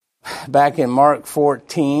back in Mark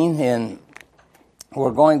 14, and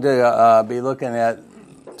we're going to be looking at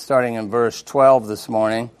starting in verse 12 this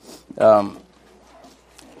morning.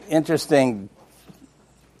 Interesting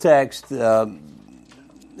text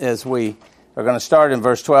as we are going to start in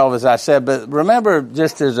verse 12, as I said. But remember,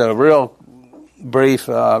 just as a real brief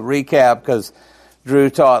recap, because Drew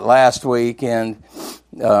taught last week, and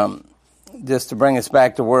just to bring us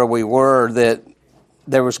back to where we were, that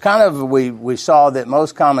there was kind of, we saw that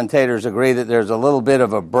most commentators agree that there's a little bit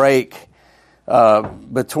of a break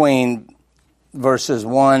between verses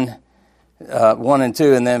 1 and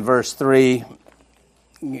 2, and then verse 3,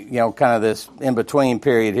 kind of this in-between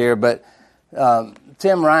period here. But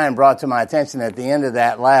Tim Ryan brought to my attention at the end of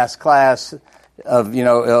that last class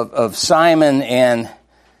of Simon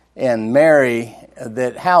and Mary,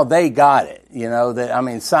 that how they got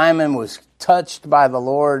it, Simon was touched by the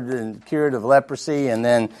Lord and cured of leprosy, and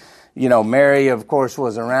then, Mary, of course,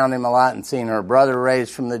 was around him a lot and seen her brother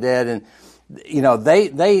raised from the dead, and,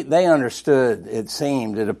 they understood,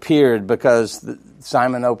 it appeared, because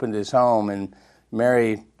Simon opened his home, and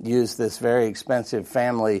Mary used this very expensive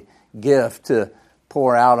family gift to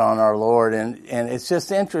pour out on our Lord, and it's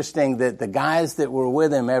just interesting that the guys that were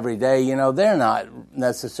with him every day, they're not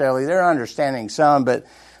necessarily, they're understanding some, but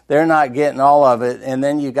they're not getting all of it. And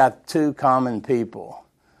then you got two common people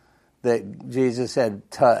that Jesus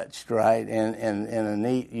had touched, right, in a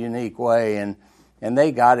neat, unique way, and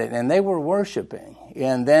they got it, and they were worshiping.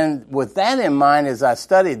 And then with that in mind, as I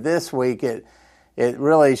studied this week, it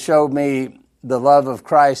really showed me the love of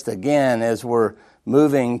Christ again as we're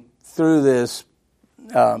moving through this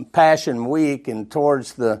Passion Week and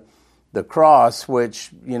towards the cross,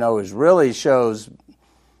 which, is really shows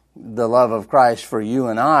the love of Christ for you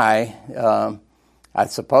and I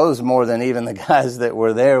suppose more than even the guys that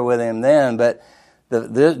were there with him then, but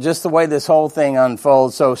just the way this whole thing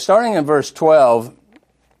unfolds. So starting in verse 12,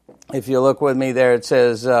 if you look with me there, it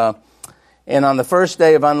says, and on the first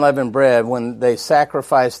day of unleavened bread, when they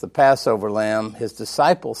sacrificed the Passover lamb, his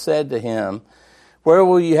disciples said to him, "Where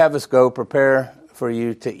will you have us go prepare for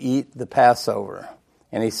you to eat the Passover?"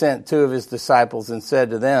 And he sent two of his disciples and said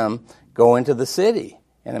to them, "Go into the city,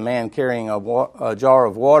 and a man carrying a jar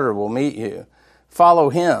of water will meet you. Follow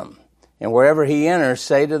him, and wherever he enters,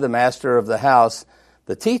 say to the master of the house,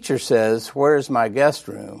 'The teacher says, where is my guest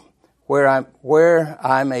room, where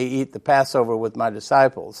I may eat the Passover with my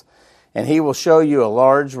disciples? And he will show you a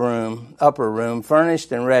large room, upper room,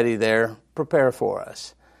 furnished and ready there. Prepare for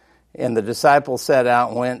us.' And the disciples set out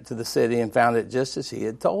and went to the city and found it just as he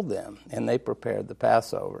had told them, and they prepared the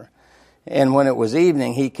Passover. And when it was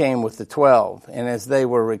evening, he came with the 12. And as they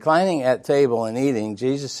were reclining at table and eating,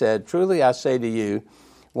 Jesus said, 'Truly I say to you,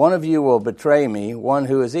 one of you will betray me, one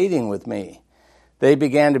who is eating with me.' They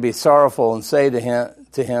began to be sorrowful and say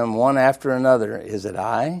to him one after another, 'Is it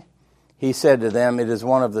I?' He said to them, 'It is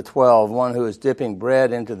one of the 12, one who is dipping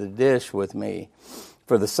bread into the dish with me.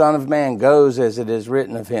 For the Son of Man goes as it is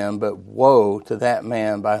written of him, but woe to that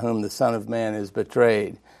man by whom the Son of Man is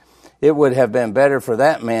betrayed. It would have been better for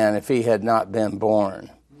that man if he had not been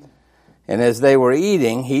born.' And as they were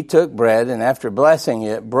eating, he took bread, and after blessing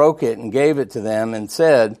it, broke it and gave it to them, and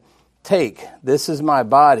said, 'Take, this is my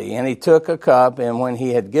body.' And he took a cup, and when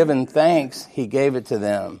he had given thanks, he gave it to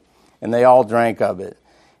them, and they all drank of it.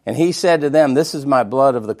 And he said to them, 'This is my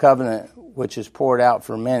blood of the covenant, which is poured out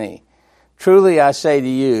for many. Truly I say to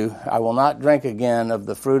you, I will not drink again of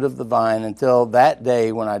the fruit of the vine until that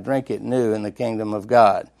day when I drink it new in the kingdom of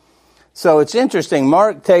God.'" So it's interesting.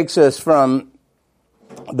 Mark takes us from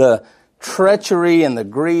the treachery and the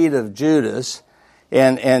greed of Judas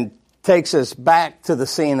and takes us back to the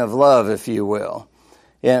scene of love, if you will.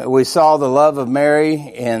 And we saw the love of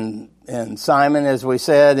Mary and Simon, as we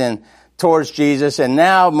said, and towards Jesus. And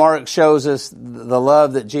now Mark shows us the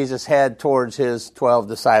love that Jesus had towards his 12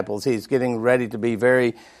 disciples. He's getting ready to be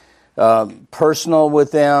very personal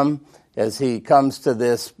with them as he comes to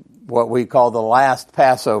this, what we call the last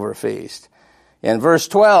Passover feast. In verse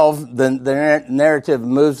 12, the narrative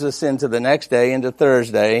moves us into the next day, into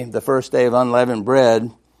Thursday, the first day of unleavened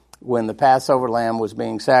bread, when the Passover lamb was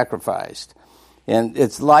being sacrificed. And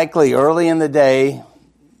it's likely early in the day,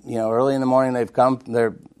 early in the morning,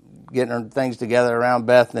 they're getting things together around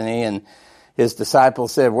Bethany, and his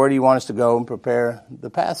disciples said, "Where do you want us to go and prepare the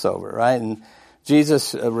Passover?" Right? And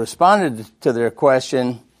Jesus responded to their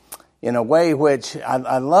question in a way which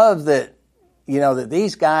I love that, that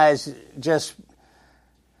these guys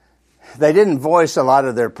they didn't voice a lot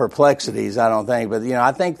of their perplexities, I don't think, but,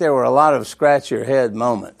 I think there were a lot of scratch your head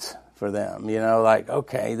moments for them, like,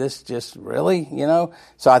 okay, this just really,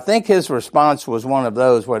 So I think his response was one of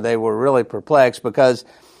those where they were really perplexed, because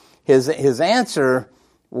his answer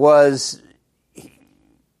was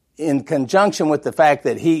in conjunction with the fact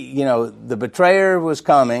that the betrayer was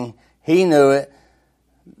coming. He knew it.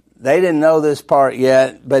 They didn't know this part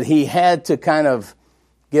yet, but he had to kind of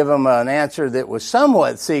give them an answer that was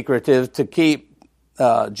somewhat secretive to keep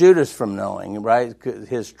Judas from knowing, right?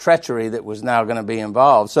 His treachery that was now going to be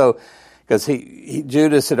involved. So, because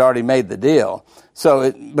Judas had already made the deal.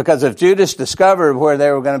 So, because if Judas discovered where they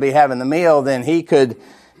were going to be having the meal, then he could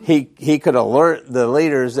alert the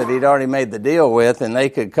leaders that he'd already made the deal with, and they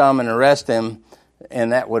could come and arrest him,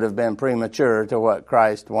 and that would have been premature to what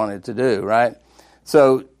Christ wanted to do, right?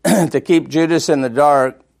 So, to keep Judas in the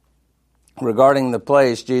dark regarding the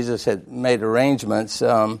place, Jesus had made arrangements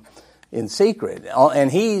in secret.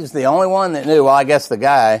 And he's the only one that knew. Well, I guess the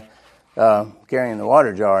guy carrying the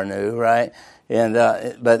water jar knew, right? And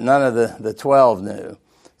but none of the 12 knew.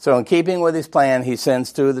 So in keeping with his plan, he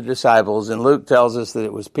sends 2 of the disciples, and Luke tells us that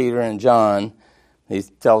it was Peter and John. He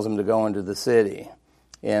tells them to go into the city.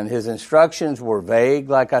 And his instructions were vague,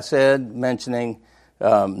 like I said, mentioning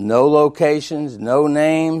no locations, no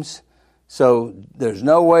names. So there's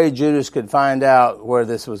no way Judas could find out where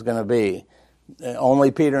this was going to be.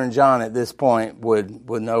 Only Peter and John at this point would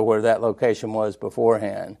know where that location was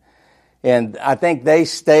beforehand. And I think they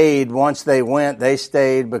stayed, once they went, they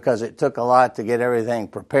stayed because it took a lot to get everything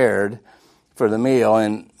prepared for the meal.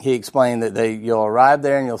 And he explained that you'll arrive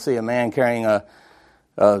there and you'll see a man carrying a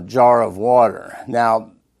jar of water.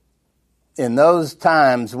 Now, in those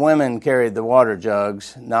times, women carried the water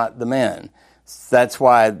jugs, not the men. That's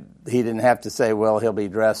why he didn't have to say, well, he'll be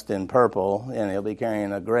dressed in purple and he'll be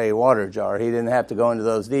carrying a gray water jar. He didn't have to go into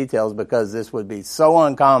those details because this would be so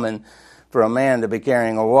uncommon for a man to be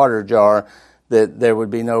carrying a water jar that there would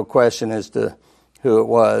be no question as to who it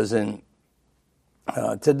was. And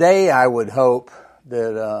today I would hope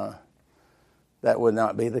that that would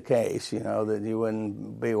not be the case, that you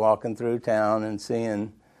wouldn't be walking through town and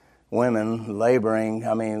seeing women laboring.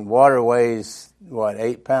 I mean, water weighs,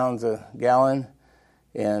 8 pounds a gallon?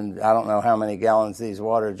 And I don't know how many gallons these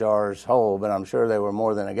water jars hold, but I'm sure they were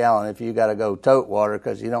more than a gallon. If you got to go tote water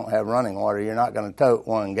because you don't have running water, you're not going to tote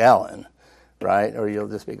 1 gallon, right? Or you'll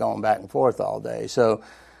just be going back and forth all day. So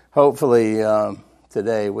hopefully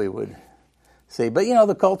today we would see. But,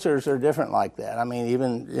 the cultures are different like that. I mean,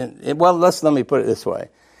 let me put it this way.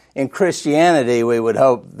 In Christianity, we would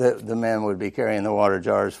hope that the men would be carrying the water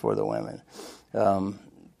jars for the women.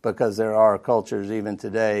 Because there are cultures even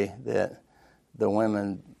today that the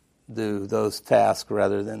women do those tasks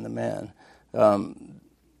rather than the men.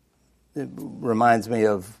 It reminds me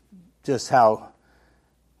of just how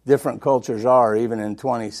different cultures are even in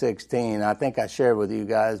 2016. I think I shared with you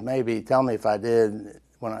guys, maybe tell me if I did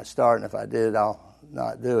when I start, and if I did, I'll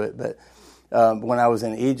not do it. But when I was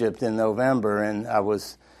in Egypt in November and I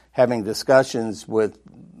was having discussions with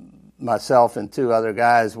myself and 2 other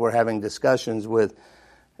guys, were having discussions with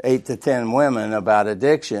 8 to 10 women about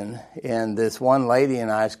addiction, and this one lady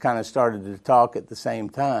and I kind of started to talk at the same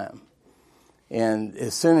time. And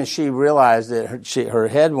as soon as she realized that her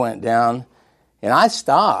head went down, and I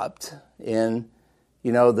stopped, and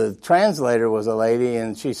the translator was a lady,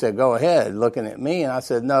 and she said, "Go ahead," looking at me, and I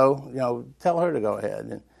said, "No, tell her to go ahead."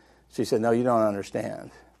 And she said, "No, you don't understand.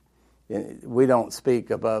 We don't speak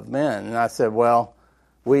above men." And I said, "Well,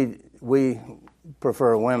 we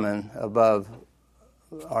prefer women above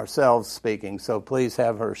ourselves speaking, so please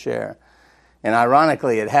have her share." And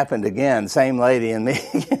ironically, it happened again, same lady and me,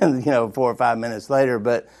 4 or 5 minutes later,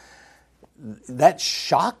 but that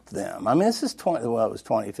shocked them. I mean, this is it was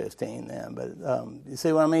 2015 then, but you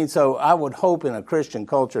see what I mean? So I would hope in a Christian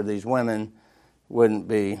culture these women wouldn't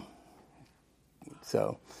be.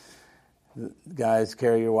 So guys,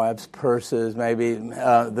 carry your wives' purses, maybe.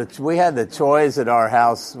 We had the Choys at our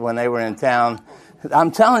house when they were in town.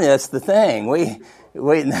 I'm telling you, that's the thing.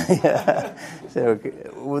 So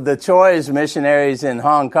the Choys missionaries in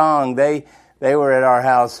Hong Kong, they were at our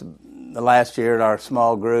house last year at our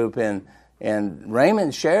small group, and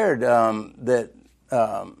Raymond shared that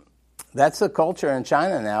that's the culture in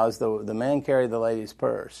China now, is the men carry the lady's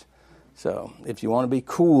purse. So if you want to be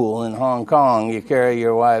cool in Hong Kong, you carry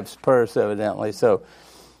your wife's purse, evidently. So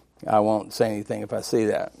I won't say anything if I see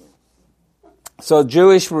that. So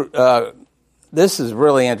this is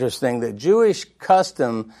really interesting. The Jewish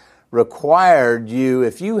custom required you,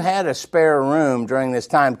 if you had a spare room during this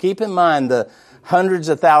time, keep in mind the hundreds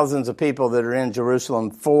of thousands of people that are in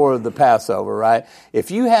Jerusalem for the Passover, right?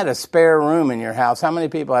 If you had a spare room in your house, how many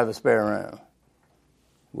people have a spare room?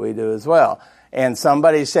 We do as well. And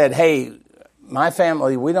somebody said, "Hey, my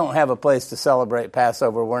family, we don't have a place to celebrate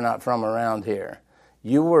Passover. We're not from around here."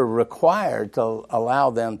 you were required to allow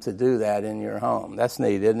them to do that in your home. That's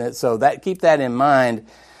neat, isn't it? So keep that in mind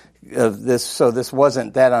of this. So this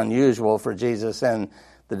wasn't that unusual for Jesus and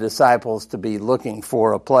the disciples to be looking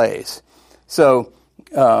for a place. So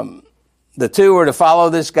the two were to follow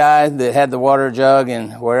this guy that had the water jug,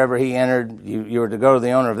 and wherever he entered, you were to go to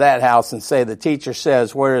the owner of that house and say, the teacher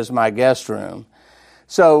says, where is my guest room?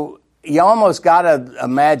 So you almost got to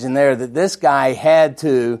imagine there that this guy had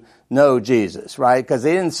to know Jesus, right? Because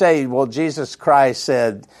he didn't say, well, Jesus Christ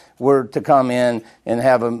said we're to come in and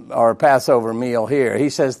have our Passover meal here. He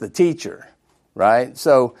says the teacher, right?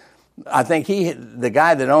 So I think the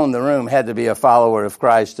guy that owned the room had to be a follower of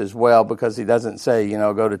Christ as well, because he doesn't say,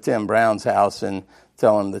 go to Tim Brown's house and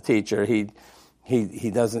tell him the teacher. He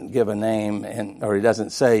doesn't give a name, or he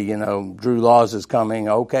doesn't say, Drew Laws is coming.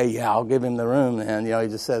 Okay, yeah, I'll give him the room then. He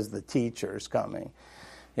just says the teacher's coming.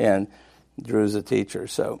 And Drew's a teacher,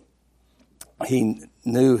 so he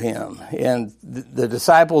knew him. And the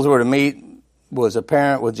disciples were to meet was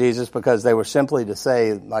apparent with Jesus because they were simply to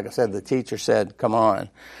say, like I said, the teacher said, come on.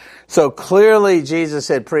 So clearly Jesus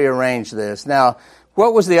had prearranged this. Now,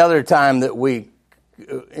 what was the other time that we,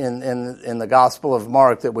 in the Gospel of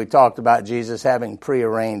Mark, that we talked about Jesus having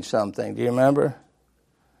prearranged something? Do you remember?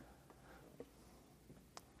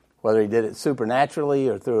 Whether he did it supernaturally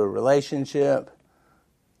or through a relationship.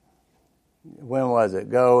 When was it?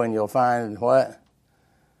 Go and you'll find what?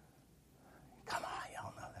 Come on,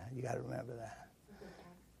 y'all know that. You got to remember that.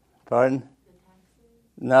 Pardon?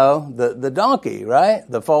 No, the donkey, right?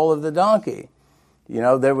 The foal of the donkey.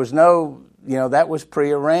 There was no, that was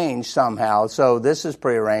prearranged somehow. So this is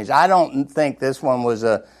prearranged. I don't think this one was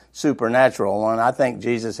a supernatural one. I think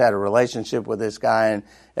Jesus had a relationship with this guy, and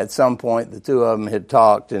at some point the two of them had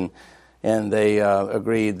talked, and they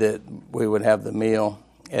agreed that we would have the meal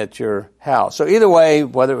at your house. So either way,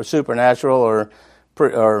 whether it was supernatural or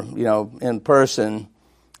in person,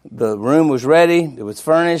 the room was ready. It was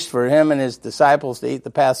furnished for him and his disciples to eat the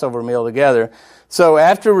Passover meal together. So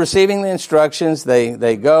after receiving the instructions,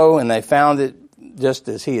 they go and they found it just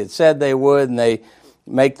as he had said they would, and they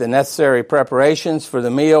make the necessary preparations for the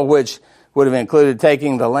meal, which would have included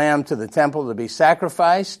taking the lamb to the temple to be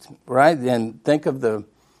sacrificed, right? And think of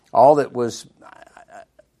all that was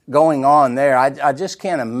going on there. I just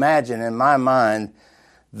can't imagine in my mind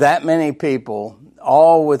that many people,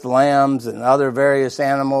 all with lambs and other various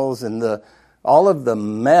animals, and all of the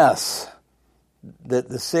mess that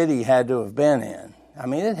the city had to have been in. I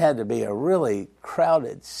mean, it had to be a really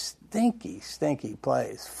crowded, stinky, stinky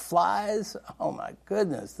place. Flies, oh my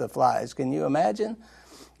goodness, the flies. Can you imagine?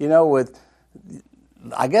 With,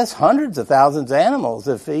 I guess, hundreds of thousands of animals,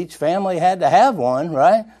 if each family had to have one,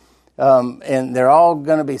 right? And they're all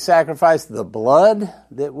going to be sacrificed. The blood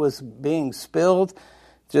that was being spilled,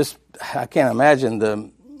 just, I can't imagine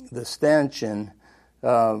the stench. And,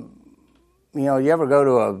 you ever go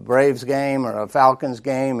to a Braves game or a Falcons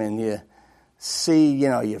game and you see,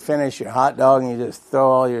 you finish your hot dog and you just throw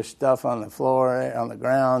all your stuff on the floor, on the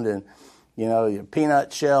ground, and, your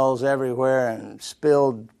peanut shells everywhere and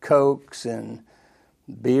spilled Cokes and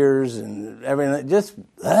beers and everything. Just,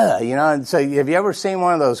 and so have you ever seen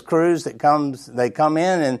one of those crews that they come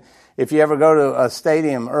in, and if you ever go to a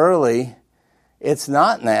stadium early, it's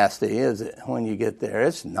not nasty, is it, when you get there?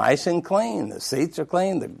 It's nice and clean. The seats are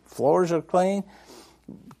clean. The floors are clean.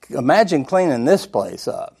 Imagine cleaning this place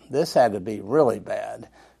up. This had to be really bad.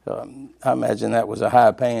 I imagine that was a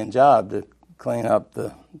high-paying job to clean up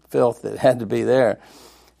the filth that had to be there.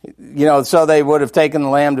 So they would have taken the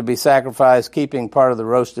lamb to be sacrificed, keeping part of the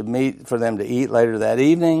roasted meat for them to eat later that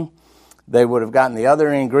evening. They would have gotten the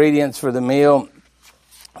other ingredients for the meal,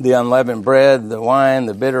 the unleavened bread, the wine,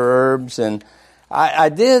 the bitter herbs, and I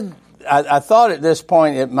thought at this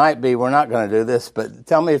point it might be, we're not going to do this, but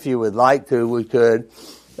tell me if you would like to, we could,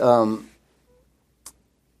 to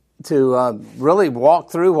really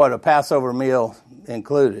walk through what a Passover meal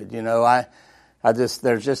included.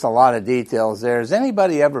 There's just a lot of details there. Has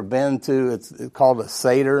anybody ever been to, it's called a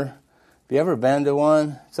Seder? Have you ever been to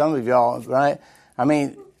one? Some of y'all, right? I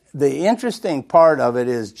mean, the interesting part of it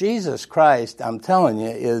is Jesus Christ, I'm telling you,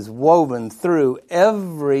 is woven through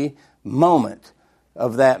every moment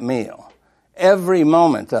of that meal. Every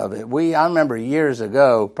moment of it. I remember years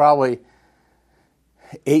ago, probably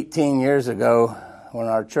 18 years ago, when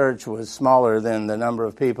our church was smaller than the number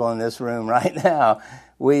of people in this room right now,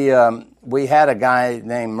 we had a guy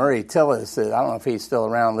named Murray Tillis that, I don't know if he's still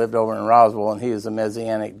around, lived over in Roswell, and he was a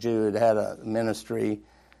Messianic Jew that had a ministry,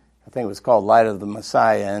 I think it was called Light of the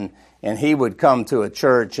Messiah, and he would come to a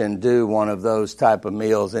church and do one of those type of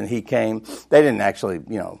meals, and he came. They didn't actually,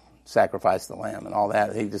 sacrifice the lamb and all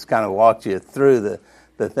that. He just kind of walked you through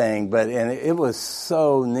the thing. And it was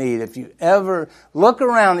so neat. If you ever look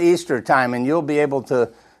around Easter time, and you'll be able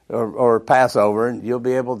to, or Passover, you'll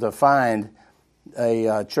be able to find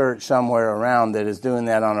a church somewhere around that is doing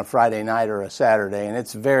that on a Friday night or a Saturday. And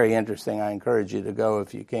it's very interesting. I encourage you to go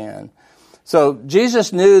if you can. So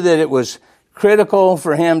Jesus knew that it was critical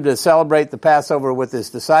for him to celebrate the Passover with his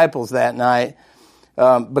disciples that night,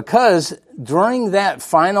 because during that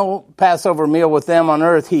final Passover meal with them on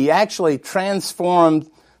earth, he actually transformed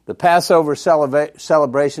the Passover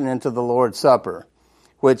celebration into the Lord's Supper,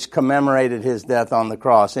 which commemorated his death on the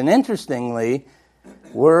cross. And interestingly,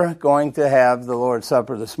 we're going to have the Lord's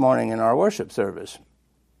Supper this morning in our worship service.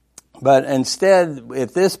 But instead,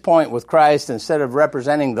 at this point with Christ, instead of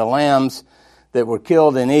representing the lambs that were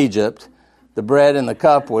killed in Egypt, the bread and the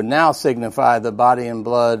cup would now signify the body and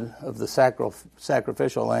blood of the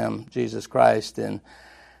sacrificial lamb, Jesus Christ. And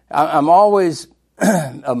I'm always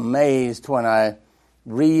amazed when I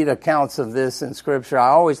read accounts of this in Scripture. I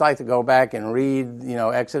always like to go back and read,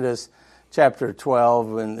 Exodus chapter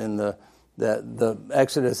 12 and the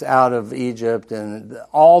Exodus out of Egypt and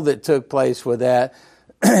all that took place with that.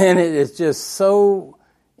 And it is just so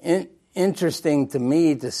interesting to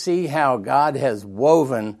me to see how God has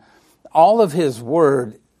woven all of his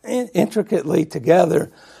word intricately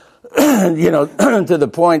together, to the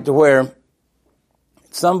point to where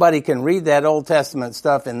somebody can read that Old Testament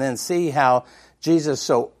stuff and then see how Jesus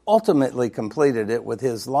so ultimately completed it with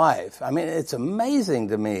his life. I mean, it's amazing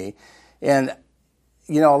to me. And,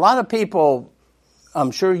 a lot of people,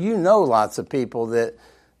 I'm sure lots of people that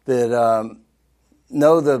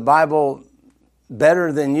know the Bible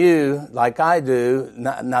better than you, like I do.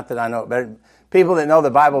 Not that I know it better. People that know the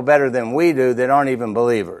Bible better than we do that aren't even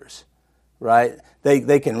believers, right?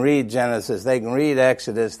 They can read Genesis, they can read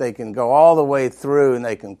Exodus, they can go all the way through and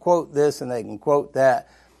they can quote this and they can quote that,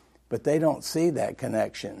 but they don't see that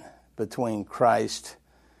connection between Christ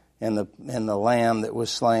and the lamb that was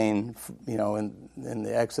slain, in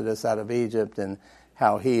the Exodus out of Egypt, and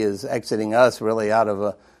how he is exiting us really out of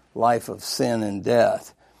a life of sin and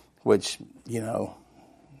death, which,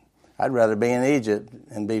 I'd rather be in Egypt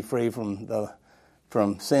and be free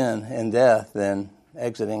from sin and death than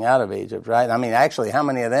exiting out of Egypt, right? I mean, actually, how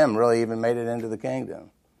many of them really even made it into the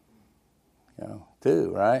kingdom?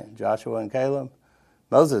 2, right? Joshua and Caleb.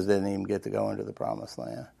 Moses didn't even get to go into the promised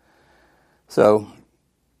land. So,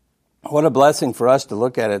 what a blessing for us to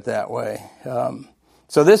look at it that way.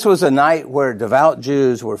 So this was a night where devout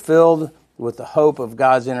Jews were filled with the hope of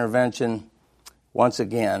God's intervention once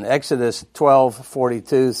again. Exodus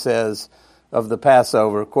 12:42 says of the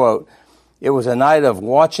Passover, quote, "It was a night of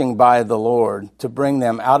watching by the Lord to bring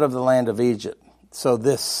them out of the land of Egypt. So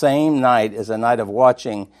this same night is a night of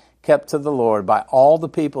watching kept to the Lord by all the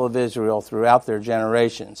people of Israel throughout their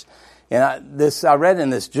generations." And I read in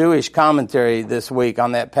this Jewish commentary this week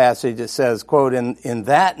on that passage, it says, quote, in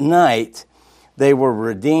that night they were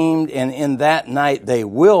redeemed, and in that night they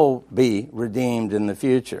will be redeemed in the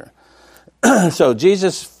future. So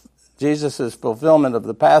Jesus' fulfillment of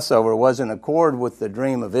the Passover was in accord with the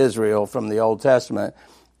dream of Israel from the Old Testament,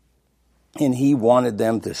 and he wanted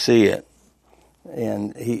them to see it.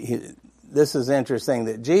 And this is interesting,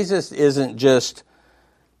 that Jesus isn't just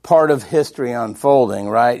part of history unfolding,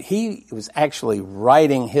 right? He was actually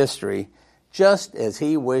writing history just as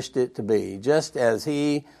he wished it to be, just as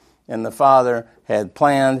he and the Father had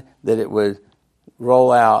planned that it would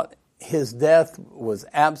roll out. His death was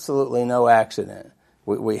absolutely no accident.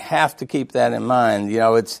 We have to keep that in mind.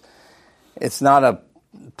 It's not a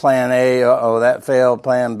plan A, that failed,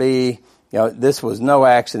 plan B. This was no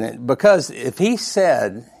accident. Because if he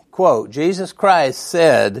said, quote, Jesus Christ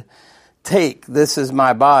said, "Take, this is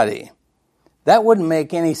my body," that wouldn't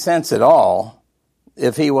make any sense at all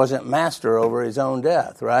if he wasn't master over his own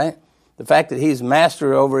death, right? The fact that he's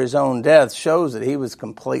master over his own death shows that he was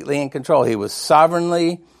completely in control. He was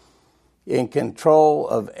sovereignly in control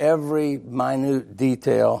of every minute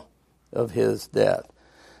detail of his death.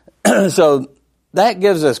 So that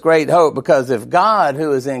gives us great hope, because if God,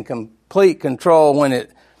 who is in complete control when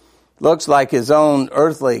it looks like his own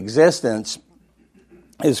earthly existence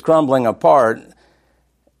is crumbling apart,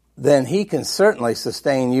 then he can certainly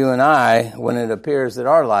sustain you and I when it appears that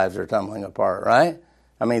our lives are tumbling apart, right?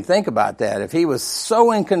 I mean, think about that. If he was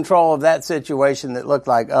so in control of that situation that looked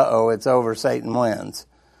like, it's over, Satan wins,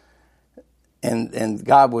 and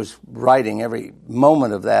God was writing every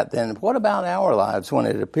moment of that, then what about our lives when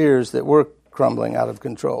it appears that we're crumbling out of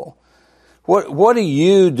control? What do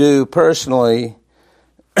you do personally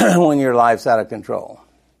when your life's out of control?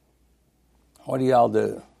 What do y'all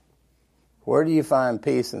do? Where do you find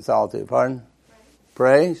peace and solitude? Pardon?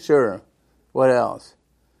 Pray? Sure. What else?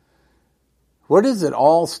 Where does it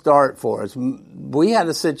all start for us? We had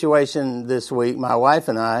a situation this week, my wife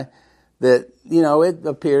and I, that, it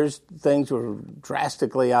appears things were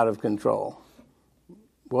drastically out of control.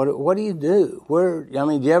 What do you do?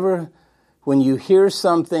 Do you ever, when you hear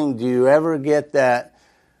something, do you ever get that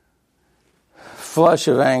flush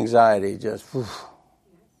of anxiety just,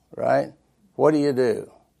 right? What do?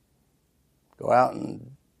 Go out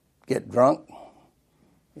and get drunk?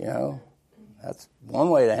 That's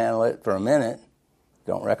one way to handle it for a minute.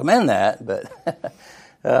 Don't recommend that, but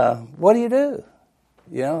what do?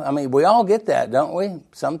 We all get that, don't we?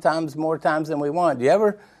 Sometimes more times than we want.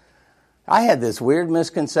 I had this weird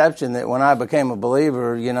misconception that when I became a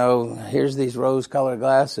believer, here's these rose-colored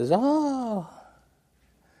glasses. Oh,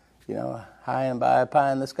 high and by,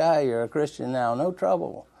 pie in the sky, you're a Christian now, no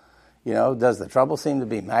trouble. Does the trouble seem to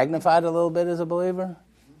be magnified a little bit as a believer?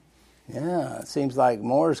 Yeah, it seems like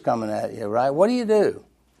more is coming at you, right? What do?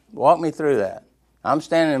 Walk me through that. I'm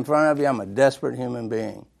standing in front of you. I'm a desperate human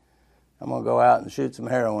being. I'm going to go out and shoot some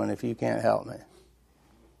heroin if you can't help me.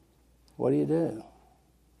 What do?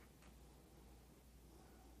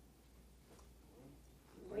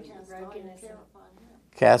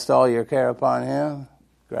 Cast all your care upon Him.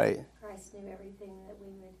 Great. Christ knew everything that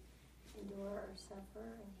we would endure or suffer,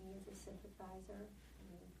 and He is a sympathizer,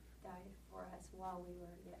 and He died for us while we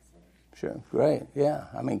were yet sinners. Sure, great, yeah.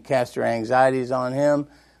 Cast your anxieties on Him,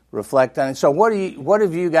 reflect on it. So what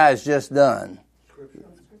have you guys just done?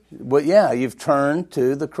 Well, yeah, you've turned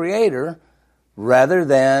to the Creator rather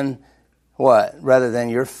than what? Rather than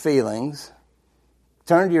your feelings.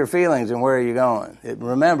 Turn to your feelings, and where are you going?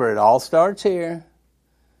 Remember, it all starts here,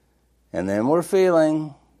 and then we're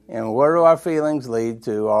feeling, and where do our feelings lead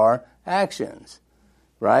to our actions,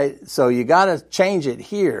 right? So you got to change it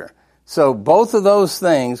here. So both of those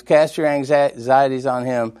things, cast your anxieties on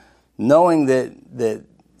Him, knowing that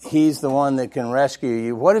He's the one that can rescue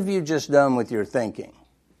you. What have you just done with your thinking?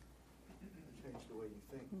 Change the way you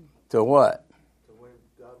think. To what? The way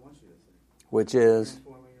God wants you to think. Which is?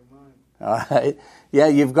 Transforming your mind. All right. Yeah,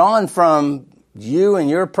 you've gone from you and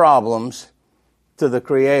your problems to the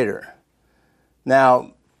Creator.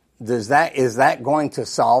 Now, is that going to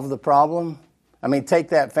solve the problem?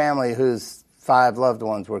 Take that family whose 5 loved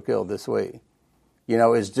ones were killed this week.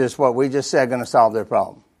 Is just what we just said going to solve their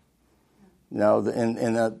problem? In a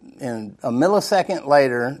millisecond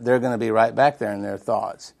later, they're going to be right back there in their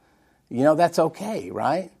thoughts. That's okay,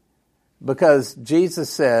 right? Because Jesus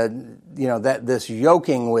said, that this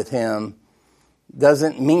yoking with Him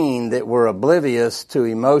doesn't mean that we're oblivious to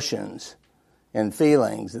emotions and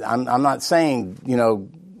feelings. I'm not saying,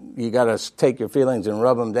 you got to take your feelings and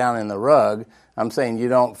rub them down in the rug. I'm saying you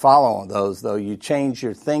don't follow those, though. You change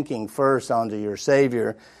your thinking first onto your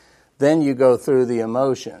Savior. Then you go through the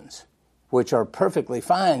emotions, which are perfectly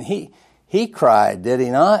fine. He cried, did he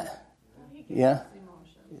not? Yeah.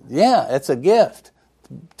 Yeah, it's a gift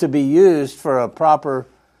to be used for a proper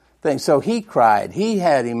thing. So He cried. He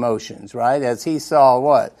had emotions, right? As He saw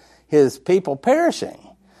what? His people perishing.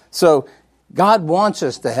 So God wants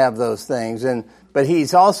us to have those things, but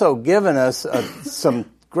He's also given us some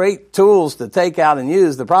great tools to take out and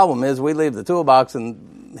use. The problem is we leave the toolbox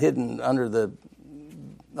and hidden under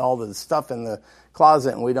all the stuff in the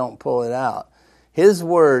closet, and we don't pull it out. His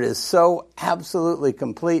Word is so absolutely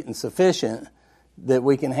complete and sufficient that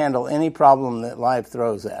we can handle any problem that life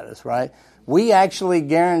throws at us, right? We actually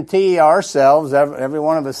guarantee ourselves, every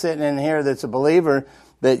one of us sitting in here that's a believer,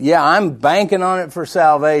 that, yeah, I'm banking on it for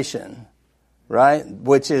salvation, right?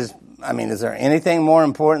 Which is, is there anything more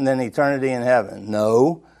important than eternity in heaven?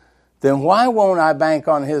 No. Then why won't I bank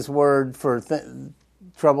on His Word for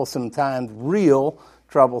troublesome times, real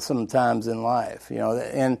troublesome times in life?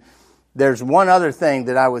 And there's one other thing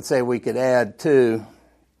that I would say we could add to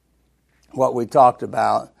what we talked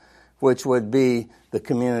about, which would be the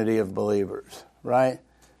community of believers, right?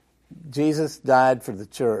 Jesus died for the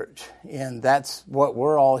church, and that's what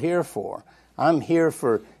we're all here for. I'm here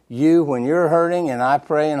for you when you're hurting, and I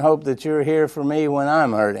pray and hope that you're here for me when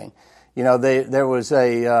I'm hurting. There was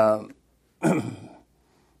a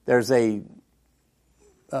there's a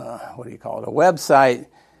what do you call it? A website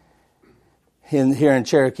here in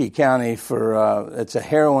Cherokee County for it's a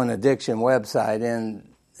heroin addiction website,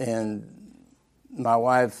 and my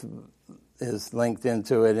wife is linked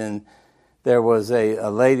into it, and there was a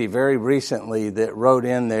lady very recently that wrote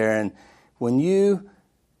in there, and when you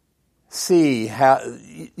see how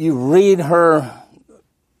you read her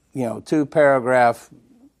 2-paragraph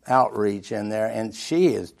outreach in there, and she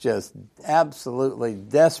is just absolutely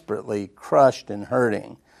desperately crushed and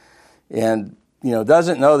hurting. and,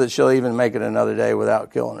 doesn't know that she'll even make it another day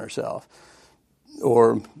without killing herself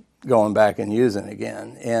or going back and using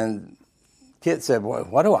again. And Kit said, well,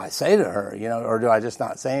 what do I say to her? Or do I just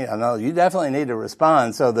not say it? I know you definitely need to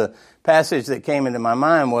respond. So the passage that came into my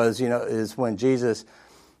mind was, is when Jesus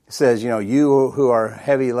says, you who are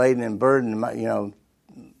heavy laden and burdened,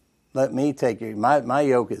 let me take you. My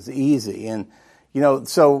yoke is easy. And,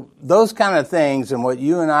 so those kind of things and what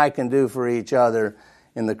you and I can do for each other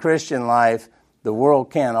in the Christian life, the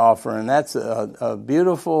world can't offer. And that's a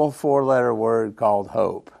beautiful 4-letter word called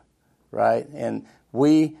hope, right? And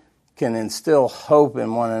we can instill hope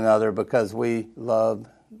in one another because we love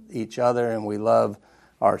each other and we love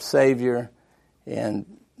our Savior. And,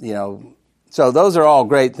 so those are all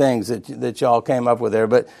great things that y'all came up with there.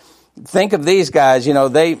 But think of these guys,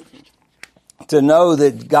 to know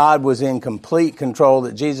that God was in complete control,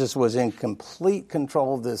 that Jesus was in complete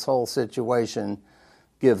control of this whole situation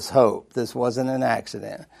gives hope. This wasn't an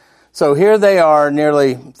accident. So here they are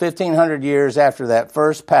nearly 1,500 years after that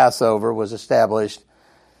first Passover was established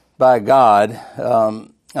by God,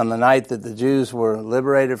 on the night that the Jews were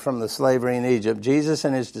liberated from the slavery in Egypt. Jesus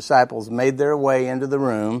and his disciples made their way into the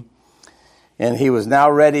room, and he was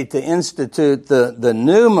now ready to institute the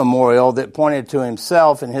new memorial that pointed to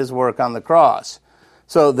himself and his work on the cross.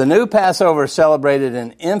 So the new Passover celebrated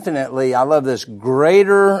an infinitely, I love this,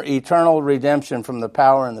 greater eternal redemption from the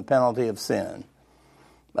power and the penalty of sin.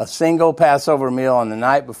 A single Passover meal on the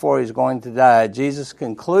night before he was going to die, Jesus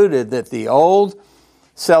concluded that the old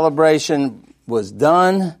celebration was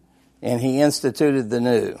done, and he instituted the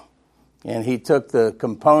new. And he took the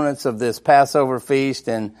components of this Passover feast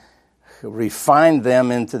and refined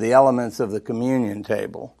them into the elements of the communion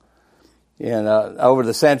table. And over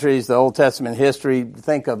the centuries, the Old Testament history,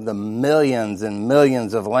 think of the millions and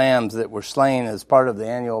millions of lambs that were slain as part of the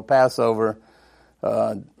annual Passover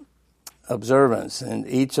observance. And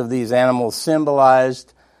each of these animals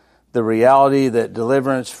symbolized the reality that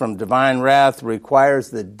deliverance from divine wrath requires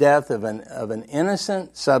the death of an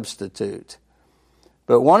innocent substitute.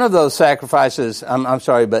 But one of those sacrifices,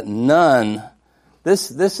 but none. This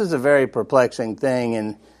is a very perplexing thing,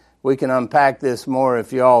 and we can unpack this more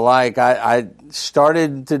if you all like. I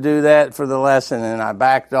started to do that for the lesson, and I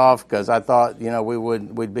backed off because I thought,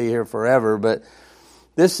 we'd be here forever. But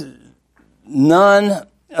none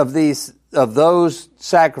of those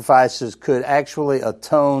sacrifices could actually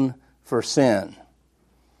atone for sin.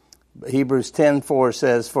 Hebrews 10:4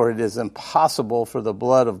 says, "For it is impossible for the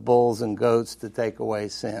blood of bulls and goats to take away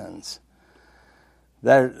sins."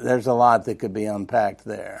 There's a lot that could be unpacked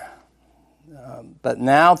there. But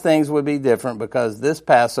now things would be different because this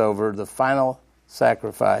Passover, the final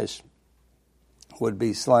sacrifice, would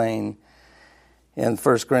be slain. And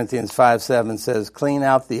 1 Corinthians 5:7 says, "Clean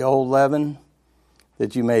out the old leaven,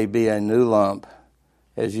 that you may be a new lump,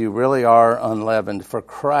 as you really are unleavened. For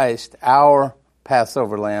Christ, our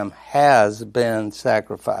Passover lamb, has been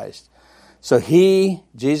sacrificed." So he,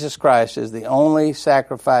 Jesus Christ, is the only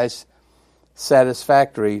sacrifice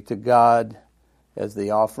satisfactory to God as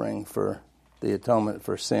the offering for the atonement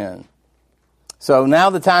for sin. So now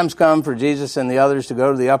the time's come for Jesus and the others to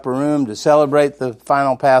go to the upper room to celebrate the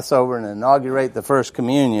final Passover and inaugurate the first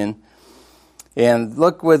communion. And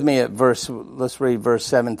look with me at let's read verse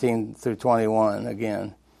 17 through 21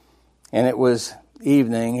 again. "And it was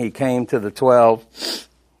evening, he came to the 12,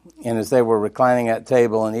 and as they were reclining at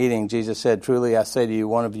table and eating, Jesus said, 'Truly I say to you,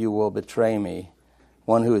 one of you will betray me,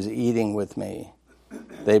 one who is eating with me.'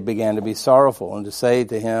 They began to be sorrowful and to say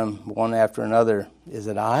to him one after another, 'Is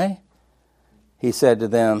it I?' He said to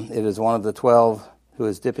them, 'It is one of the 12 who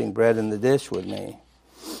is dipping bread in the dish with me.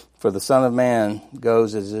 For the Son of Man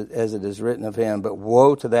goes as it is written of him, but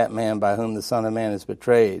woe to that man by whom the Son of Man is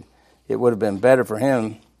betrayed. It would have been better for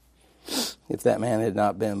him if that man had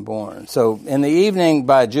not been born.'" So in the evening,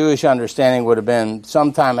 by Jewish understanding, would have been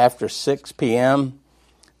sometime after 6 p.m.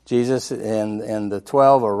 Jesus and the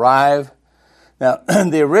 12 arrive. Now,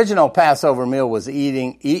 the original Passover meal was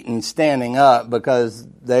eaten standing up because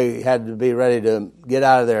they had to be ready to get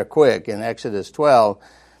out of there quick in Exodus 12.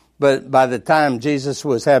 But by the time Jesus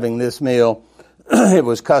was having this meal, it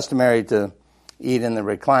was customary to eat in the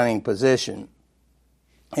reclining position.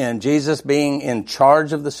 And Jesus, being in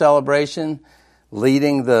charge of the celebration,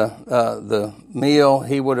 leading the meal,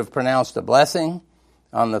 he would have pronounced a blessing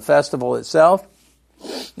on the festival itself.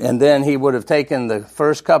 And then he would have taken the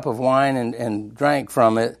first cup of wine and drank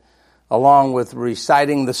from it, along with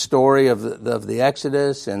reciting the story of the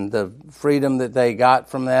Exodus and the freedom that they got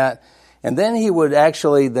from that. And then he would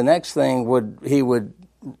actually, the next thing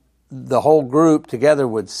the whole group together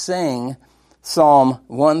would sing Psalm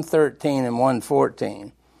 113 and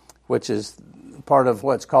 114, which is part of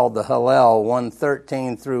what's called the Hallel,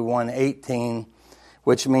 113 through 118,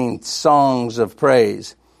 which means songs of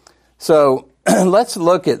praise. So let's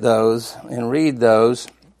look at those and read those.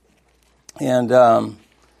 And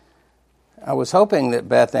I was hoping that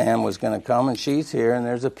Beth Ann was going to come, and she's here, and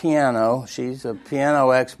there's a piano. She's a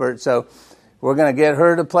piano expert, so we're going to get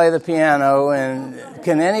her to play the piano. And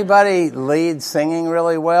can anybody lead singing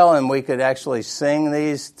really well? And we could actually sing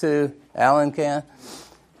these too. Alan can.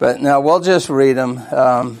 But no, we'll just read them.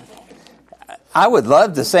 I would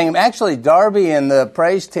love to sing them. Actually, Darby and the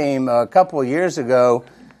praise team a couple of years ago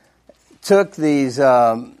took these,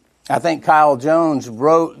 I think Kyle Jones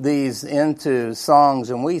wrote these into songs,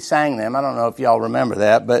 and we sang them. I don't know if y'all remember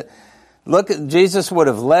that, but Jesus would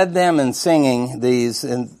have led them in singing these,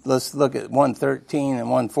 and let's look at 113 and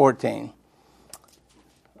 114.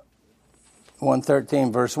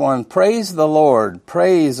 113 verse 1, praise the Lord,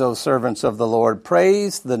 praise, O servants of the Lord,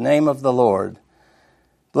 praise the name of the Lord.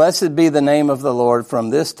 Blessed be the name of the Lord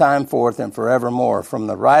from this time forth and forevermore. From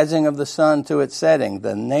the rising of the sun to its setting,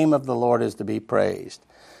 the name of the Lord is to be praised.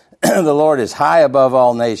 The Lord is high above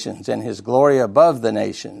all nations, and his glory above the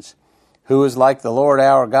nations. Who is like the Lord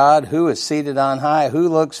our God? Who is seated on high? Who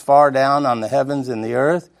looks far down on the heavens and the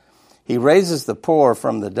earth? He raises the poor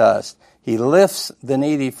from the dust. He lifts the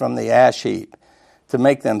needy from the ash heap to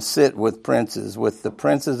make them sit with princes, with the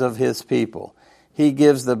princes of his people. He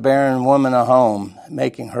gives the barren woman a home,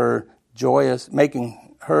 making her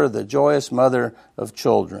the joyous mother of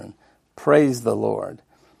children. Praise the Lord.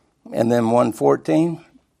 And then 114.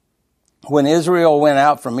 When Israel went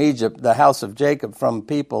out from Egypt, the house of Jacob from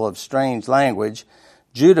people of strange language,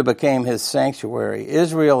 Judah became his sanctuary,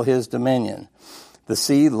 Israel his dominion. The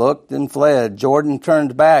sea looked and fled. Jordan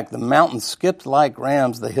turned back. The mountains skipped like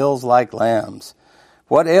rams, the hills like lambs.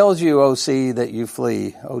 What ails you, O sea, that you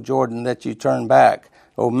flee? O Jordan, that you turn back?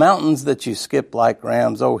 O mountains, that you skip like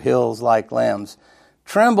rams? O hills like lambs?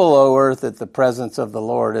 Tremble, O earth, at the presence of the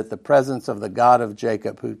Lord, at the presence of the God of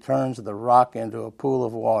Jacob, who turns the rock into a pool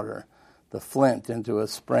of water, the flint into a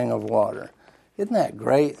spring of water. Isn't that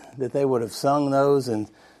great that they would have sung those in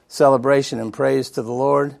celebration and praise to the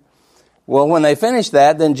Lord? Well, when they finished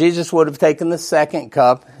that, then Jesus would have taken the second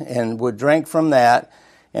cup and would drink from that.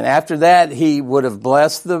 And after that, he would have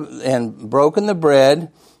blessed and broken the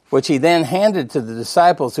bread, which he then handed to the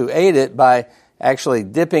disciples who ate it by actually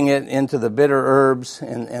dipping it into the bitter herbs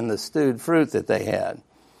and the stewed fruit that they had.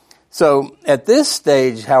 So at this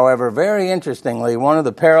stage, however, very interestingly, one of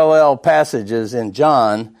the parallel passages in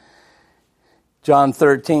John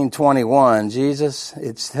 13:21,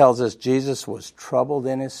 it tells us Jesus was troubled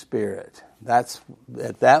in his spirit. That's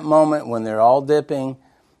at that moment when they're all dipping,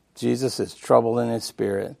 Jesus is troubled in his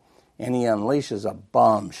spirit, and he unleashes a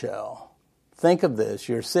bombshell. Think of this.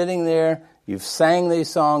 You're sitting there, you've sang these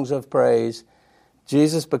songs of praise,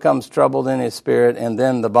 Jesus becomes troubled in his spirit, and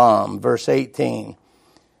then the bomb. Verse 18,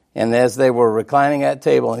 and as they were reclining at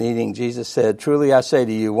table and eating, Jesus said, truly I say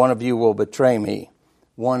to you, one of you will betray me,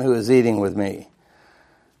 one who is eating with me.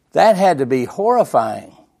 That had to be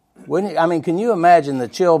horrifying. Wouldn't you? I mean, can you imagine the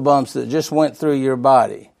chill bumps that just went through your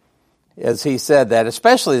body as he said that,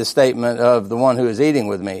 especially the statement of the one who is eating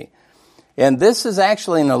with me. And this is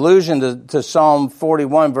actually an allusion to Psalm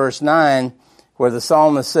 41, verse 9, where the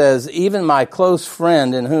psalmist says, even my close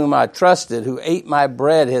friend in whom I trusted, who ate my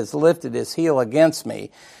bread, has lifted his heel against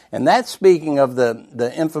me. And that's speaking of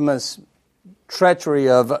the infamous treachery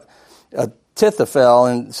of Ahithophel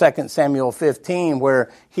in 2 Samuel 15,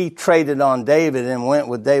 where he traded on David and went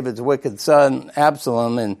with David's wicked son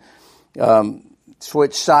Absalom and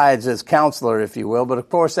switched sides as counselor, if you will. But of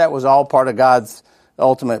course, that was all part of God's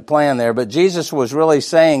ultimate plan there. But Jesus was really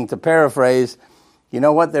saying, to paraphrase, you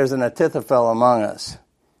know what? There's an Ahithophel among us,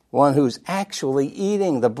 one who's actually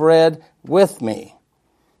eating the bread with me.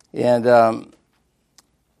 And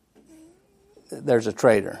there's a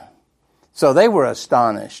traitor. So they were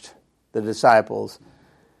astonished, the disciples.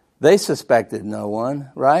 They suspected no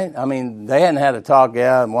one, right? I mean, they hadn't had a talk,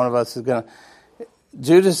 one of us is going to...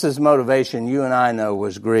 Judas's motivation, you and I know,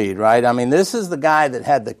 was greed, right? I mean, this is the guy that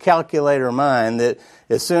had the calculator mind that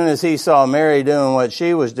as soon as he saw Mary doing what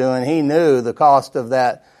she was doing, he knew the cost of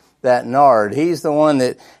that nard. He's the one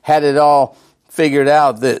that had it all figured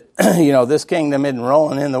out that, this kingdom isn't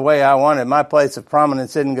rolling in the way I wanted. My place of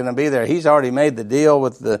prominence isn't going to be there. He's already made the deal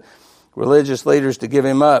with the religious leaders to give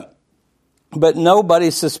him up. But nobody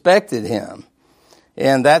suspected him.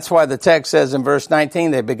 And that's why the text says in verse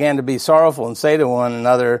 19, they began to be sorrowful and say to one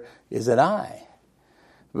another, is it I?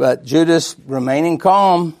 But Judas, remaining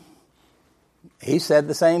calm, he said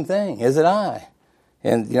the same thing, is it I?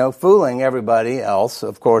 And, fooling everybody else,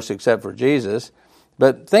 of course, except for Jesus.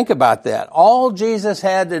 But think about that. All Jesus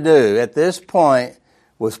had to do at this point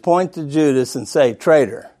was point to Judas and say,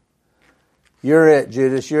 traitor. You're it,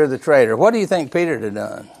 Judas. You're the traitor. What do you think Peter would have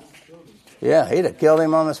done? Yeah, he'd have killed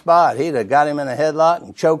him on the spot. He'd have got him in a headlock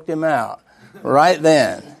and choked him out right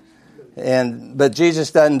then. But Jesus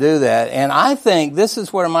doesn't do that. And I think this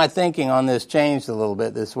is where my thinking on this changed a little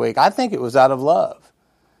bit this week. I think it was out of love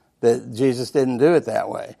that Jesus didn't do it that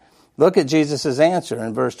way. Look at Jesus' answer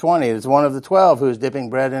in verse 20. It's one of the 12 who is dipping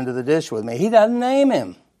bread into the dish with me. He doesn't name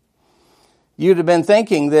him. You'd have been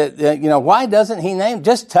thinking that, why doesn't he name?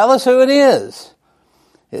 Just tell us who it is.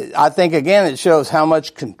 I think, again, it shows how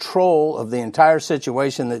much control of the entire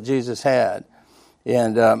situation that Jesus had.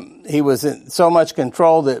 And he was in so much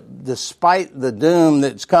control that despite the doom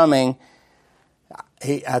that's coming,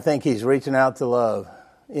 I think he's reaching out to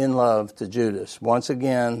in love to Judas. Once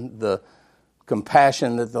again, the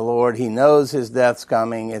compassion that the Lord, he knows his death's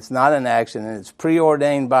coming. It's not an accident. It's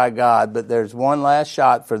preordained by God. But there's one last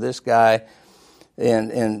shot for this guy.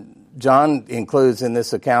 And John includes in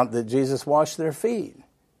this account that Jesus washed their feet,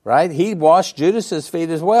 right? He washed Judas's feet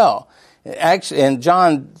as well. Actually, in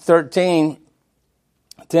John 13,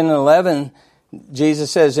 10 and 11,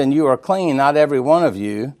 Jesus says, and you are clean, not every one of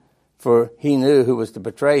you, for he knew who was to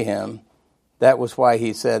betray him. That was why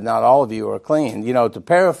he said, not all of you are clean. To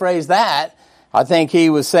paraphrase that, I think he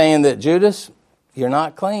was saying that, Judas, you're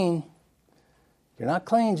not clean. You're not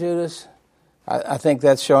clean, Judas. I think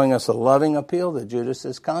that's showing us a loving appeal to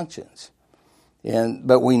Judas's conscience.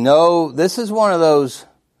 But we know this is one of those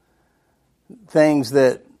things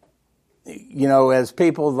that, as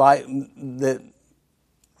people like that,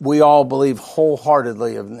 we all believe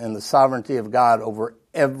wholeheartedly in the sovereignty of God over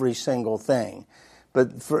every single thing.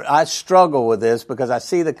 But I struggle with this because I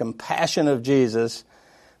see the compassion of Jesus,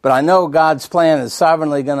 but I know God's plan is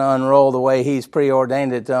sovereignly going to unroll the way he's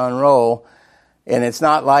preordained it to unroll. And it's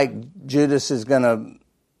not like Judas is going to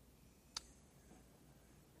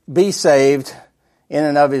be saved in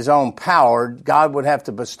and of his own power. God would have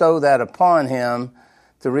to bestow that upon him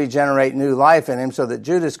to regenerate new life in him so that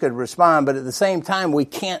Judas could respond. But at the same time, we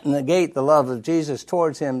can't negate the love of Jesus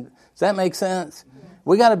towards him. Does that make sense?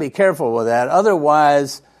 We got to be careful with that.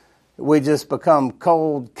 Otherwise, we just become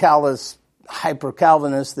cold, callous,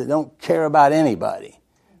 hyper-Calvinists that don't care about anybody,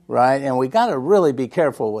 right? And we got to really be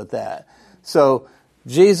careful with that. So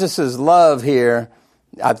Jesus' love here,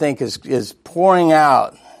 I think, is pouring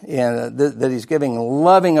out that he's giving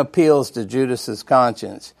loving appeals to Judas's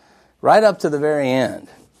conscience right up to the very end.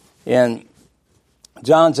 And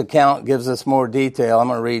John's account gives us more detail. I'm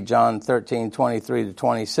going to read John 13:23 to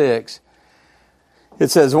 26. It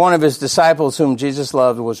says, one of his disciples whom Jesus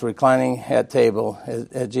loved was reclining at table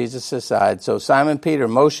at Jesus' side. So Simon Peter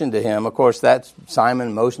motioned to him. Of course, that's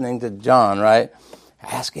Simon motioning to John, right?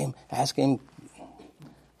 Ask him.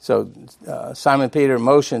 So Simon Peter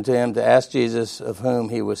motioned to him to ask Jesus of whom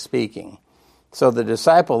he was speaking. So the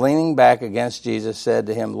disciple, leaning back against Jesus, said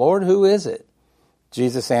to him, Lord, who is it?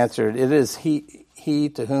 Jesus answered, it is he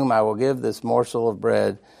to whom I will give this morsel of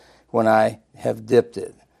bread when I have dipped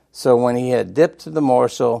it. So when he had dipped the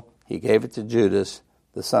morsel, he gave it to Judas,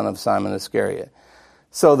 the son of Simon Iscariot.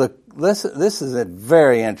 So this is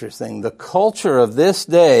very interesting. The culture of this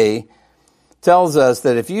day tells us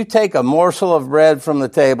that if you take a morsel of bread from the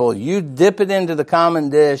table, you dip it into the common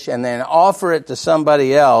dish and then offer it to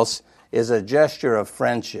somebody else is a gesture of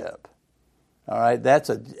friendship. All right,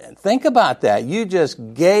 think about that. You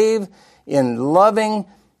just gave in loving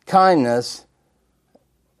kindness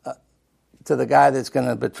to the guy that's going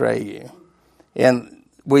to betray you. And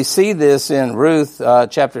we see this in Ruth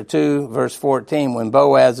chapter 2, verse 14, when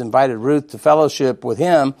Boaz invited Ruth to fellowship with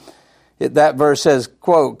him. That verse says,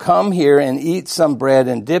 quote, come here and eat some bread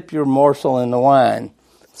and dip your morsel in the wine.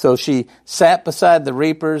 So she sat beside the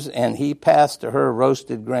reapers, and he passed to her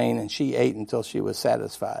roasted grain, and she ate until she was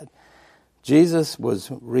satisfied. Jesus was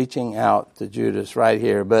reaching out to Judas right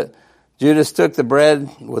here. But Judas took the bread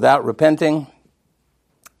without repenting.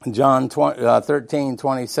 John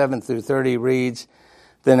 13:27 through 30 reads,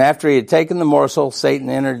 then after he had taken the morsel, Satan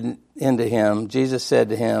entered into him. Jesus said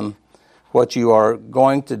to him, what you are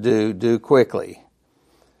going to do quickly.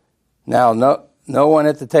 Now, no one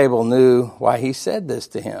at the table knew why he said this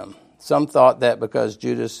to him. Some thought that because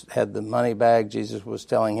Judas had the money bag, Jesus was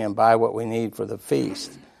telling him, buy what we need for the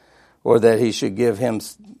feast, or that he should give him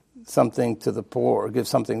something to the poor, give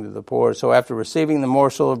something to the poor. So after receiving the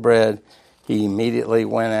morsel of bread, he immediately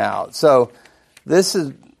went out. So this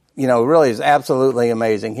is, really is absolutely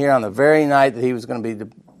amazing. Here on the very night that he was going to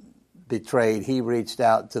be betrayed, he reached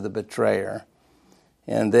out to the betrayer.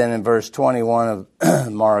 And then in verse 21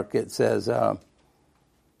 of Mark, it says,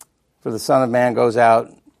 For the Son of Man goes out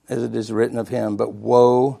as it is written of him, but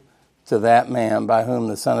woe to that man by whom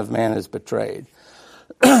the Son of Man is betrayed.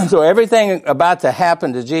 So everything about to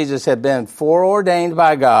happen to Jesus had been foreordained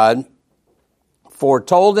by God,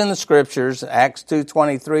 foretold in the Scriptures. Acts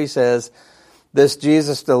 2:23 says, this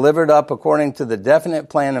Jesus delivered up according to the definite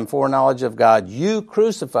plan and foreknowledge of God, you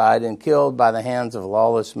crucified and killed by the hands of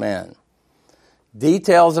lawless men.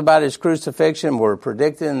 Details about his crucifixion were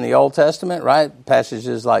predicted in the Old Testament, right?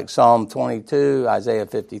 Passages like Psalm 22, Isaiah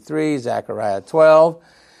 53, Zechariah 12.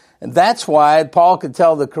 And that's why Paul could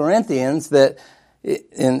tell the Corinthians that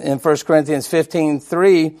in 1 Corinthians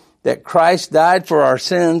 15:3 that Christ died for our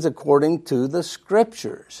sins according to the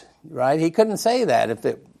Scriptures, right? He couldn't say that if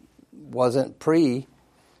it wasn't pre.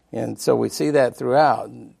 And so we see that throughout.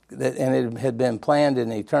 And it had been planned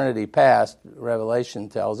in eternity past, Revelation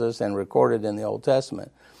tells us, and recorded in the Old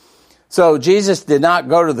Testament. So Jesus did not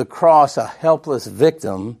go to the cross a helpless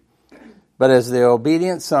victim, but as the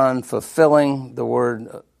obedient Son fulfilling the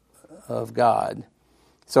Word of God.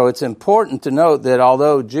 So it's important to note that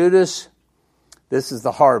although Judas, this is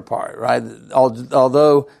the hard part, right?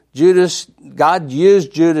 Although God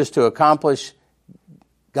used Judas to accomplish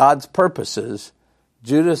God's purposes,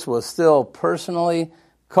 Judas was still personally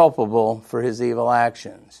culpable for his evil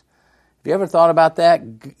actions. Have you ever thought about that?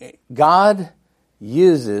 God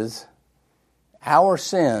uses our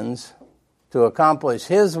sins to accomplish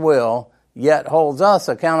his will, yet holds us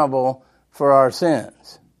accountable for our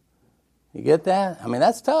sins. You get that? I mean,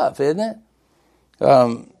 that's tough, isn't it?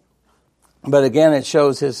 But again, it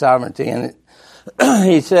shows his sovereignty. And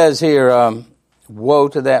he says here, woe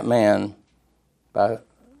to that man by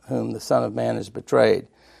whom the Son of Man is betrayed.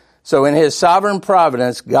 So in his sovereign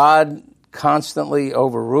providence, God constantly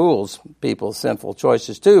overrules people's sinful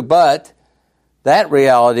choices too, but that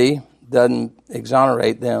reality doesn't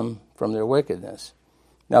exonerate them from their wickedness.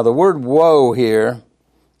 Now the word woe here,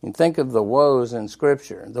 and think of the woes in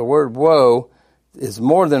Scripture. The word woe is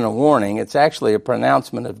more than a warning. It's actually a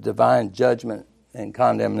pronouncement of divine judgment and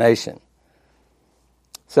condemnation.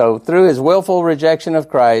 So through his willful rejection of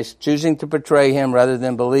Christ, choosing to betray him rather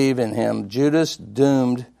than believe in him, Judas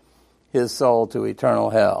doomed his soul to eternal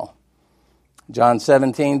hell. John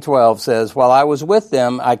 17:12 says, while I was with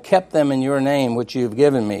them, I kept them in your name, which you have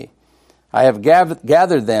given me. I have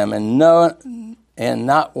gathered them, and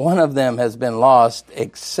not one of them has been lost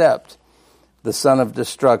except the son of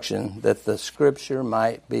destruction, that the Scripture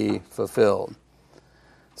might be fulfilled.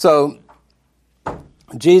 So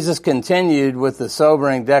Jesus continued with the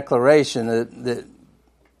sobering declaration that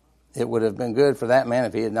it would have been good for that man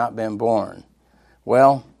if he had not been born.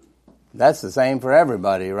 Well, that's the same for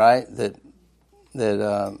everybody, right? That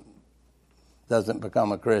doesn't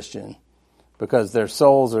become a Christian, because their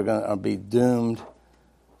souls are going to be doomed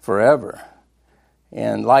forever.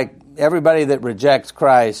 And like everybody that rejects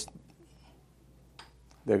Christ,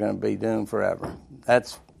 they're going to be doomed forever.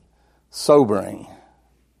 That's sobering.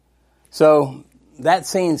 So that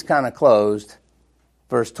scene's kind of closed.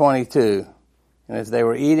 Verse 22. And as they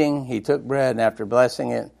were eating, he took bread, and after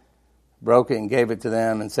blessing it, broke it and gave it to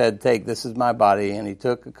them, and said, take, this is my body. And he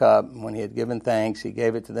took a cup, and when he had given thanks, he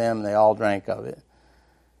gave it to them, and they all drank of it.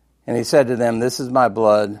 And he said to them, this is my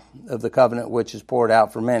blood of the covenant which is poured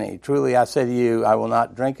out for many. Truly I say to you, I will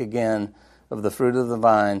not drink again of the fruit of the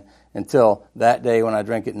vine until that day when I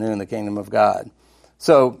drink it new in the kingdom of God.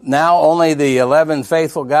 So now only the 11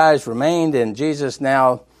 faithful guys remained, and Jesus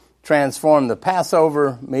now transformed the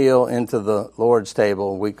Passover meal into the Lord's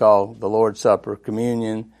table, we call the Lord's Supper,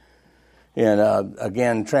 communion, and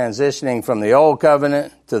again transitioning from the old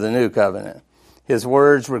covenant to the new covenant. His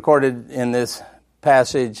words recorded in this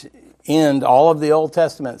passage end all of the Old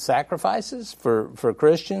Testament sacrifices for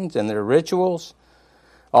Christians and their rituals.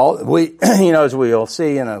 As we'll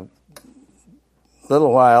see in a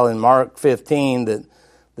little while in Mark 15, that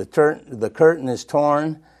the curtain is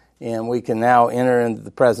torn, and we can now enter into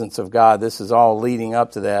the presence of God. This is all leading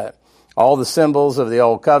up to that. All the symbols of the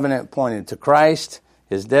old covenant pointed to Christ,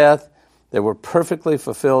 his death. They were perfectly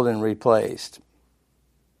fulfilled and replaced.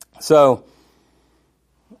 So,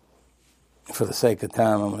 for the sake of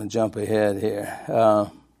time, I'm going to jump ahead here.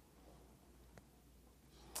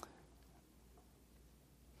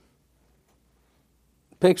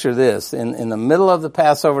 Picture this. In the middle of the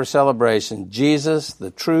Passover celebration, Jesus,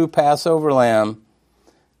 the true Passover lamb,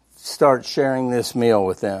 starts sharing this meal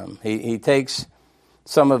with them. He takes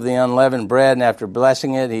some of the unleavened bread, and after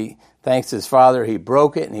blessing it, he thanks his Father. He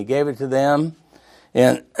broke it, and he gave it to them.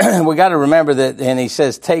 And we got to remember that, and he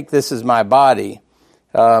says, take, this is my body.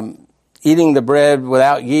 Eating the bread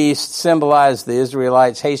without yeast symbolized the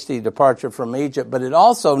Israelites' hasty departure from Egypt, but it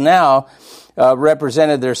also now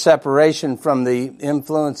represented their separation from the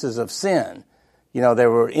influences of sin. You know, they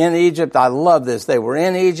were in Egypt. I love this. They were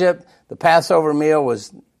in Egypt. The Passover meal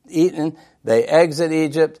was eaten. They exit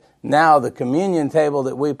Egypt. Now the communion table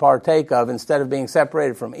that we partake of, instead of being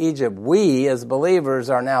separated from Egypt, we as believers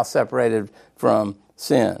are now separated from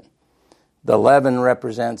sin. The leaven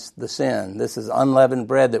represents the sin. This is unleavened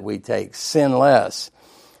bread that we take, sinless.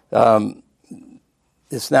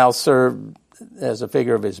 It's now served as a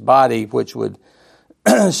figure of his body, which would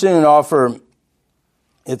soon offer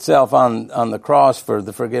itself on the cross for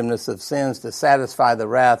the forgiveness of sins to satisfy the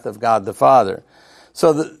wrath of God the Father.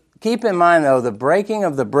 So keep in mind, though, the breaking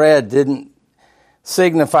of the bread didn't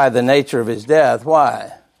signify the nature of his death.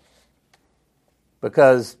 Why?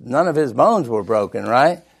 Because none of his bones were broken,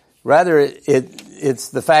 right? Rather, it's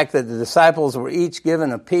the fact that the disciples were each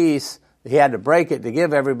given a piece. He had to break it to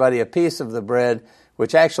give everybody a piece of the bread,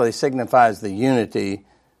 which actually signifies the unity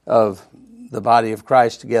of the body of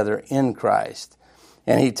Christ together in Christ.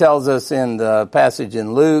 And he tells us in the passage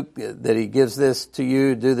in Luke that he gives this to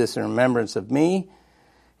you, do this in remembrance of me,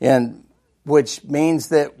 and which means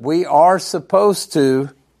that we are supposed to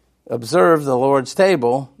observe the Lord's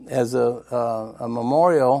table as a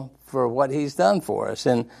memorial for what he's done for us.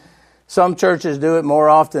 And some churches do it more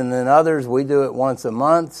often than others. We do it once a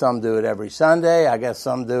month. Some do it every Sunday. I guess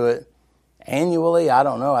some do it annually. I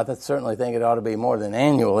don't know. I certainly think it ought to be more than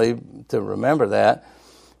annually to remember that.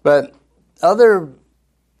 But other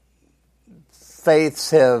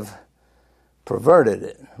faiths have perverted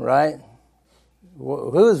it, right?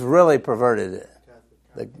 Who's really perverted it?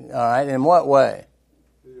 All right. In what way?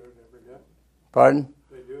 They do it every day. Pardon?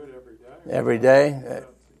 They do it every day. Every day?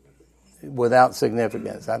 Without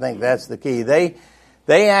significance. I think that's the key. They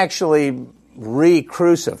actually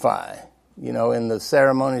re-crucify, you know, in the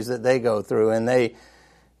ceremonies that they go through, and they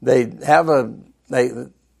have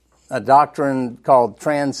a doctrine called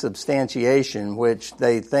transubstantiation, which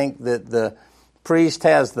they think that the priest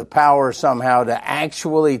has the power somehow to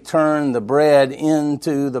actually turn the bread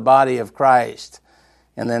into the body of Christ,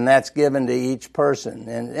 and then that's given to each person.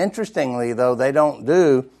 And interestingly, though, they don't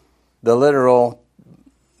do the literal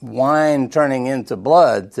wine turning into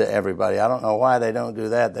blood to everybody. I don't know why they don't do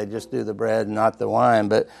that. They just do the bread, not the wine.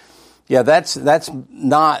 But yeah, that's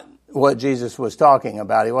not what Jesus was talking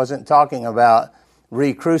about. He wasn't talking about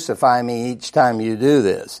re-crucify me each time you do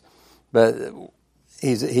this. But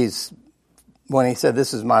he's when he said,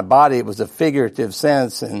 this is my body, it was a figurative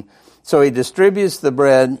sense. And so he distributes the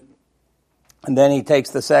bread, and then he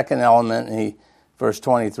takes the second element, and verse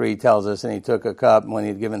 23 tells us, and he took a cup, and when he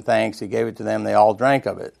had given thanks, he gave it to them. They all drank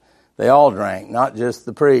of it. They all drank, not just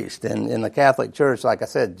the priest. And in the Catholic Church, like I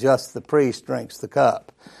said, just the priest drinks the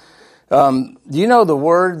cup. Do you know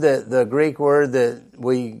the Greek word that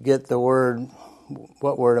we get the word,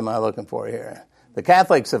 what word am I looking for here? The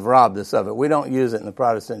Catholics have robbed us of it. We don't use it in the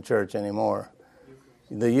Protestant Church anymore.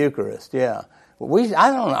 The Eucharist, yeah.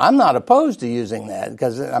 I'm not opposed to using that,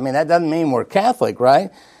 because, I mean, that doesn't mean we're Catholic,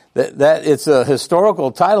 right? That it's a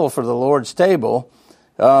historical title for the Lord's table.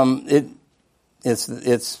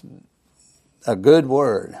 It's a good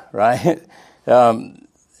word, right?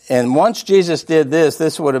 And once Jesus did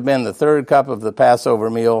this would have been the third cup of the Passover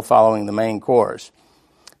meal following the main course.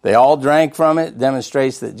 They all drank from it.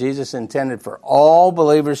 Demonstrates that Jesus intended for all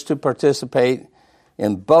believers to participate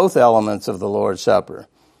in both elements of the Lord's Supper.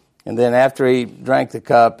 And then after he drank the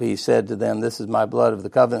cup, he said to them, this is my blood of the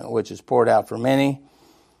covenant, which is poured out for many.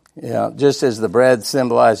 Just as the bread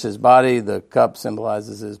symbolizes his body, the cup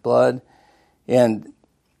symbolizes his blood. And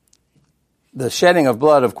the shedding of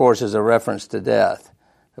blood, of course, is a reference to death.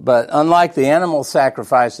 But unlike the animal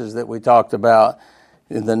sacrifices that we talked about,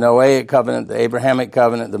 in the Noahic covenant, the Abrahamic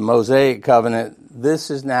covenant, the Mosaic covenant, this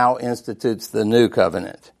is now institutes the new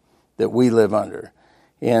covenant that we live under.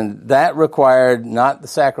 And that required not the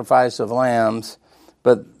sacrifice of lambs,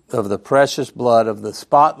 but of the precious blood of the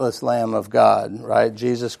spotless Lamb of God, right?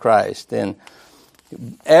 Jesus Christ. And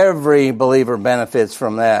every believer benefits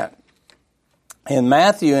from that. And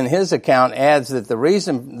Matthew, in his account, adds that the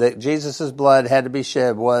reason that Jesus' blood had to be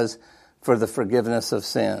shed was for the forgiveness of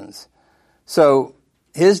sins. So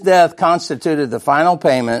his death constituted the final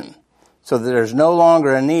payment, so that there's no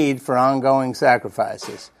longer a need for ongoing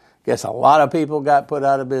sacrifices. Guess a lot of people got put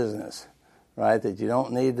out of business, right? That you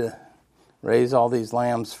don't need to raise all these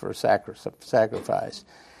lambs for sacrifice.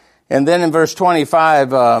 And then in verse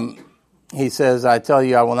 25, he says, I tell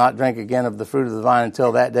you, I will not drink again of the fruit of the vine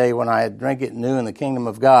until that day when I drink it new in the kingdom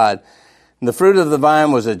of God. And the fruit of the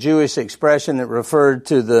vine was a Jewish expression that referred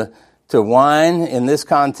to wine. In this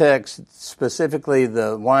context, specifically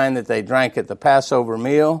the wine that they drank at the Passover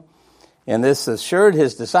meal. And this assured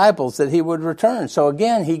his disciples that he would return. So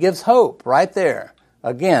again, he gives hope right there.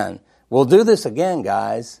 Again, we'll do this again,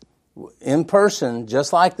 guys, in person,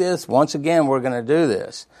 just like this. Once again, we're going to do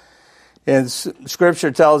this. And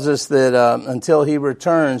Scripture tells us that until he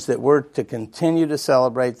returns, that we're to continue to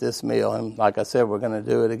celebrate this meal. And like I said, we're going to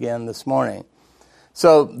do it again this morning.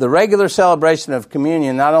 So the regular celebration of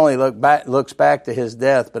communion not only looks back to his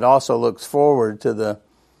death, but also looks forward to the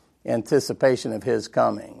anticipation of his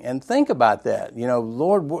coming. And think about that. You know,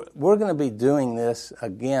 Lord, we're going to be doing this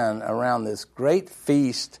again around this great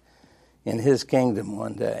feast in his kingdom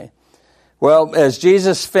one day. Well, as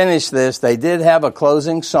Jesus finished this, they did have a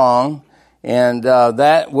closing song, and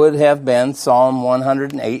that would have been Psalm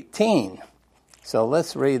 118. So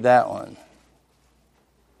let's read that one.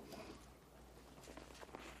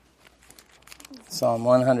 Psalm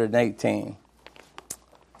 118.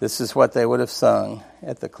 This is what they would have sung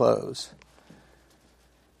at the close.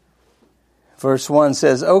 Verse 1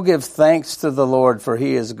 says, "Oh, give thanks to the Lord, for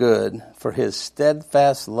he is good, for his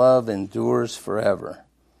steadfast love endures forever."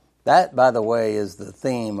 That, by the way, is the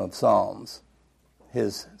theme of Psalms,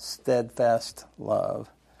 his steadfast love.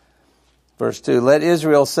 Verse 2, "Let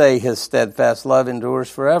Israel say his steadfast love endures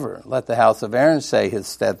forever. Let the house of Aaron say his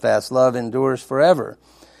steadfast love endures forever.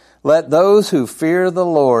 Let those who fear the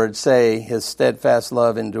Lord say his steadfast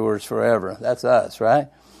love endures forever." That's us, right?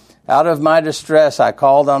 "Out of my distress I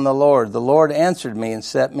called on the Lord. The Lord answered me and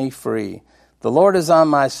set me free. The Lord is on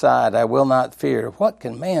my side. I will not fear. What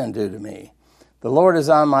can man do to me? The Lord is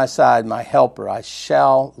on my side, my helper. I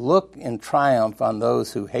shall look in triumph on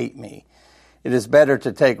those who hate me. It is better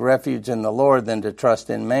to take refuge in the Lord than to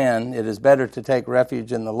trust in man. It is better to take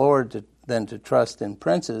refuge in the Lord than to trust in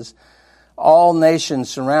princes. All nations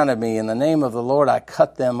surrounded me. In the name of the Lord I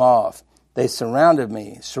cut them off. They surrounded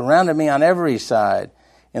me on every side.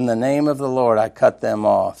 In the name of the Lord I cut them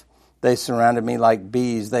off. They surrounded me like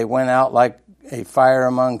bees. They went out like a fire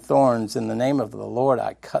among thorns. In the name of the Lord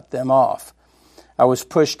I cut them off. I was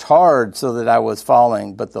pushed hard so that I was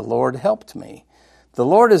falling, but the Lord helped me. The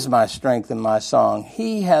Lord is my strength and my song.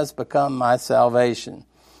 He has become my salvation.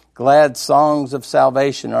 Glad songs of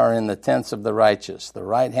salvation are in the tents of the righteous. The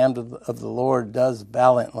right hand of the Lord does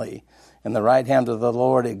valiantly, and the right hand of the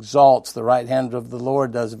Lord exalts. The right hand of the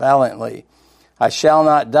Lord does valiantly. I shall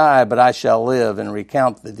not die, but I shall live and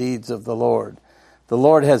recount the deeds of the Lord. The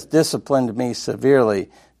Lord has disciplined me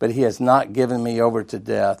severely, but he has not given me over to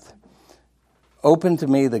death. Open to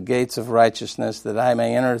me the gates of righteousness, that I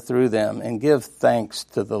may enter through them and give thanks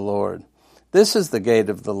to the Lord. This is the gate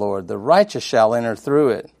of the Lord. The righteous shall enter through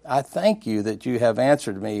it. I thank you that you have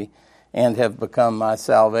answered me and have become my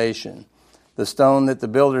salvation. The stone that the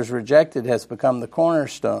builders rejected has become the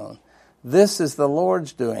cornerstone. This is the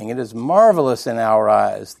Lord's doing. It is marvelous in our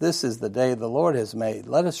eyes. This is the day the Lord has made.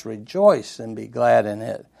 Let us rejoice and be glad in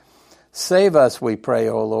it. Save us, we pray,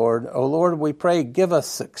 O Lord. O Lord, we pray, give us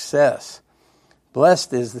success.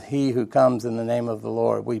 Blessed is he who comes in the name of the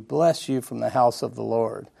Lord. We bless you from the house of the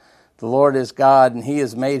Lord. The Lord is God, and he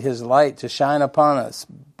has made his light to shine upon us.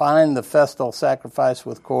 Bind the festal sacrifice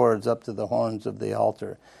with cords up to the horns of the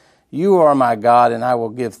altar. You are my God, and I will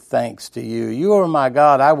give thanks to you. You are my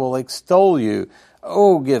God, I will extol you.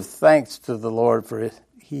 Oh, give thanks to the Lord, for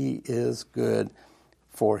he is good,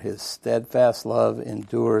 for his steadfast love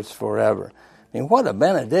endures forever. I mean, what a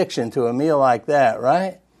benediction to a meal like that,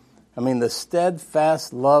 right? I mean, the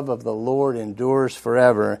steadfast love of the Lord endures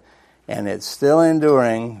forever. And it's still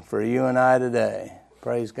enduring for you and I today.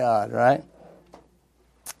 Praise God, right?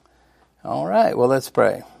 All right, well, let's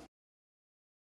pray.